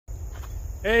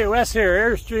Hey, Wes here,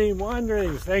 Airstream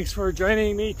Wanderings. Thanks for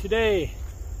joining me today.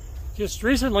 Just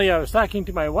recently I was talking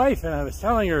to my wife and I was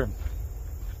telling her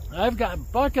I've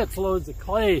got buckets loads of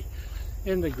clay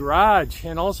in the garage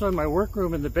and also in my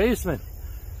workroom in the basement.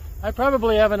 I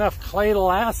probably have enough clay to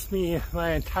last me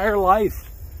my entire life.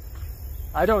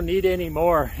 I don't need any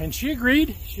more. And she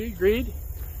agreed.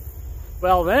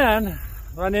 Well, then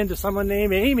run into someone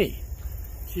named Amy.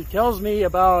 She tells me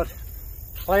about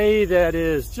clay that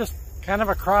is just kind of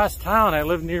across town. I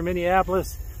live near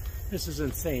Minneapolis. This is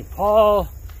in St. Paul.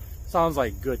 Sounds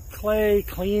like good clay,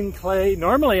 clean clay.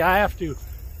 Normally I have to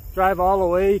drive all the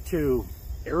way to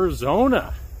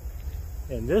Arizona.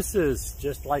 And this is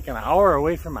just like an hour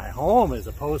away from my home as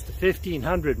opposed to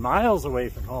 1,500 miles away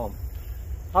from home.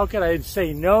 How could I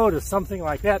say no to something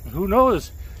like that? Who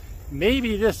knows?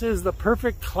 Maybe this is the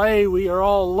perfect clay we are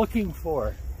all looking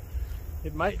for.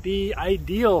 It might be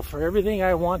ideal for everything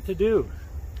I want to do.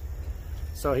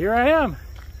 So here I am,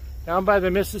 down by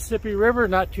the Mississippi River,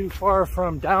 not too far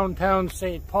from downtown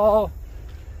St. Paul,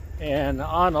 and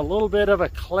on a little bit of a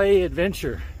clay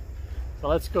adventure. So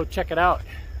let's go check it out.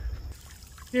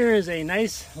 Here is a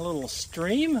nice little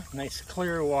stream, nice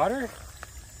clear water.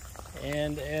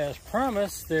 And as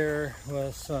promised, there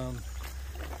was some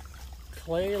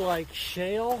clay-like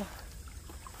shale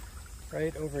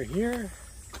right over here.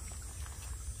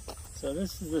 So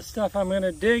this is the stuff I'm going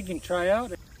to dig and try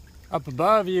out. Up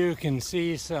above you can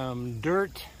see some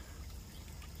dirt,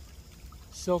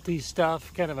 silty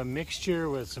stuff, kind of a mixture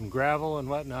with some gravel and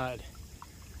whatnot.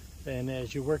 Then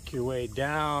as you work your way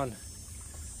down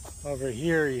over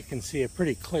here, you can see a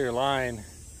pretty clear line.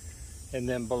 And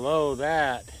then below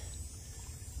that,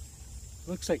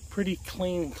 looks like pretty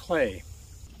clean clay.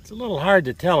 It's a little hard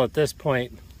to tell at this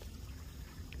point.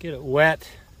 Get it wet.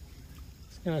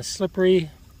 It's kind of slippery.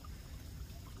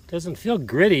 Doesn't feel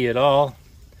gritty at all.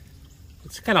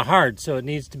 It's kind of hard, so it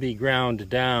needs to be ground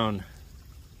down.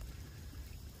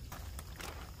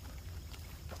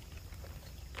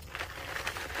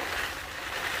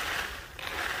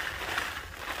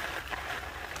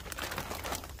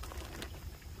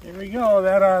 There we go.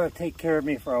 That ought to take care of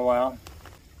me for a while.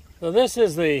 So this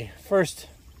is the first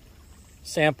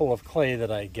sample of clay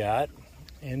that I got.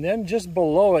 And then just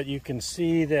below it, you can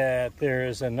see that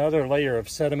there's another layer of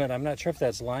sediment. I'm not sure if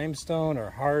that's limestone or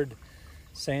hard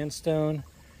sandstone.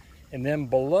 And then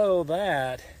below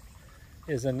that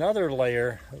is another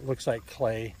layer that looks like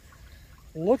clay.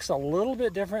 Looks a little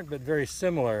bit different, but very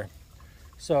similar.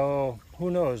 So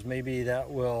who knows, maybe that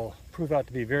will prove out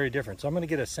to be very different. So I'm going to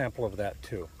get a sample of that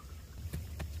too.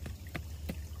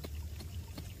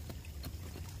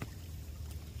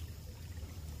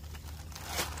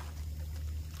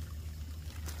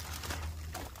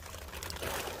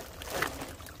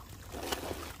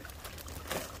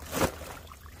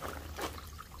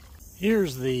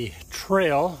 Here's the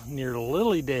trail near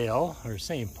Lilydale, or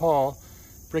St. Paul,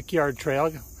 Brickyard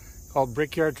Trail, called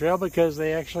Brickyard Trail because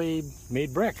they actually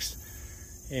made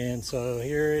bricks. And so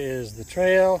here is the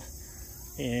trail,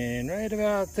 and right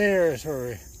about there is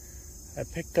where I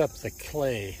picked up the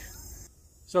clay.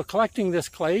 So collecting this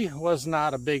clay was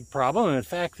not a big problem. In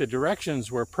fact, the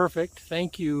directions were perfect.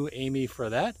 Thank you, Amy, for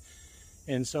that.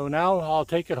 And so now I'll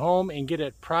take it home and get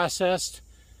it processed,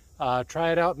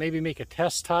 try it out, maybe make a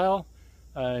test tile.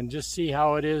 And just see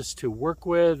how it is to work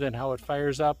with and how it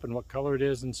fires up and what color it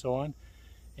is and so on.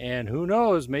 And who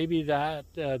knows, maybe that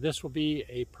this will be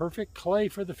a perfect clay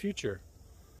for the future.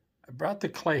 I brought the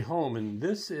clay home, and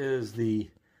this is the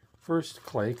first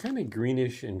clay, kind of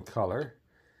greenish in color.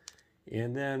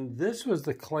 And then this was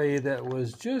the clay that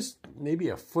was just maybe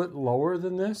a foot lower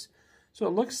than this. So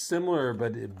it looks similar,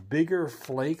 but bigger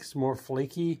flakes, more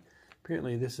flaky.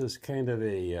 Apparently this is kind of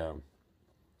a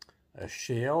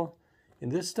shale.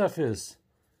 And this stuff is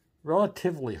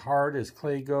relatively hard as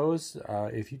clay goes.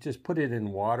 If you just put it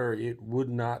in water, it would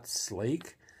not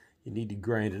slake. You need to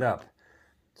grind it up.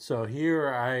 So here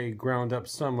I ground up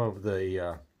some of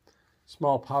the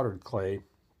small powdered clay.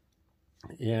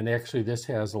 And actually this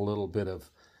has a little bit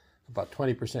of about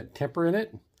 20% temper in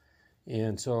it.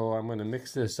 And so I'm going to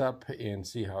mix this up and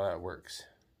see how that works.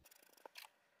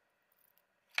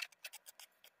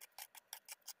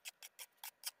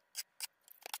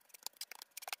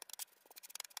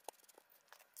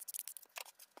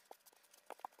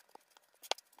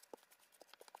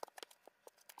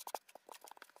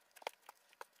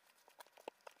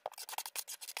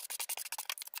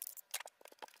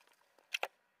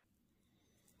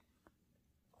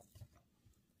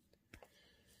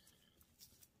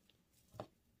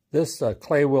 This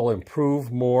clay will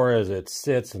improve more as it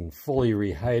sits and fully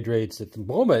rehydrates. At the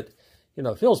moment, you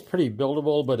know, it feels pretty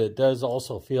buildable, but it does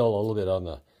also feel a little bit on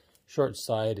the short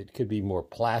side. It could be more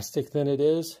plastic than it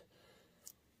is,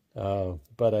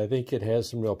 but I think it has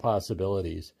some real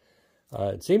possibilities.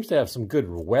 It seems to have some good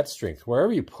wet strength.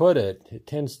 Wherever you put it, it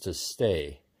tends to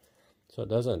stay, so it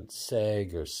doesn't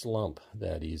sag or slump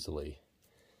that easily.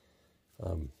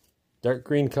 Dark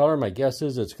green color, my guess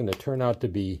is it's going to turn out to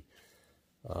be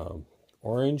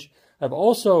orange. I've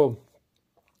also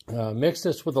mixed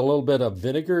this with a little bit of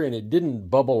vinegar, and it didn't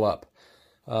bubble up.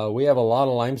 We have a lot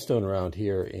of limestone around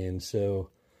here, and so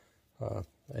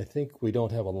I think we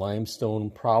don't have a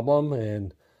limestone problem,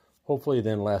 and hopefully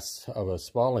then less of a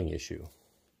spalling issue.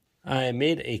 I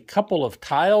made a couple of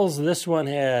tiles. This one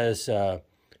has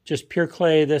just pure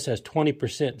clay. This has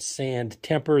 20% sand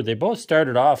temper. They both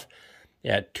started off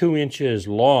at 2 inches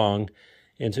long,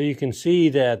 and so you can see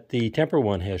that the temper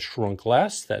one has shrunk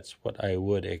less. That's what I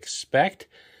would expect.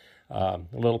 A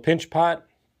little pinch pot.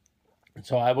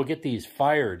 So I will get these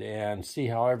fired and see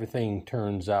how everything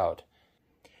turns out.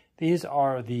 These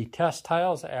are the test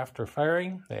tiles after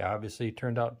firing. They obviously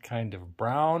turned out kind of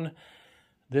brown.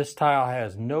 This tile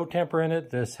has no temper in it.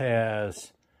 This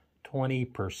has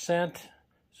 20%,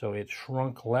 so it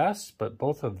shrunk less, but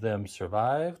both of them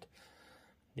survived.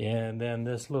 And then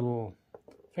this little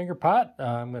finger pot,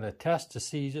 I'm going to test to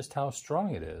see just how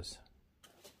strong it is.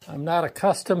 I'm not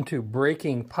accustomed to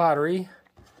breaking pottery,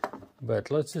 but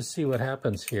let's just see what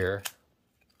happens here.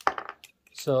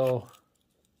 So,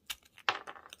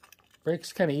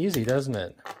 breaks kind of easy, doesn't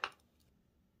it?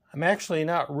 I'm actually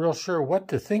not real sure what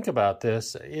to think about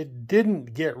this. It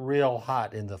didn't get real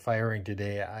hot in the firing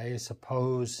today. I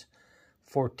suppose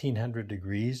 1400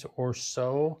 degrees or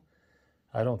so.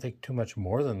 I don't think too much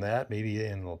more than that, maybe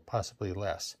and possibly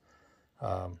less.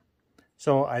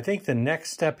 So I think the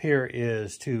next step here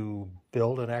is to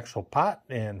build an actual pot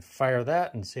and fire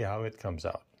that and see how it comes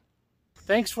out.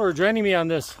 Thanks for joining me on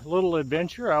this little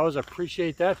adventure. I always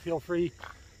appreciate that. Feel free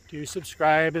to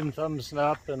subscribe and thumbs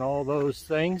up and all those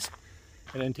things.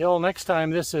 And until next time,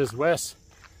 this is Wes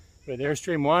with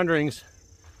Airstream Wanderings,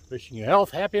 wishing you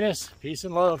health, happiness, peace,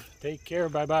 and love. Take care.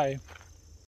 Bye-bye.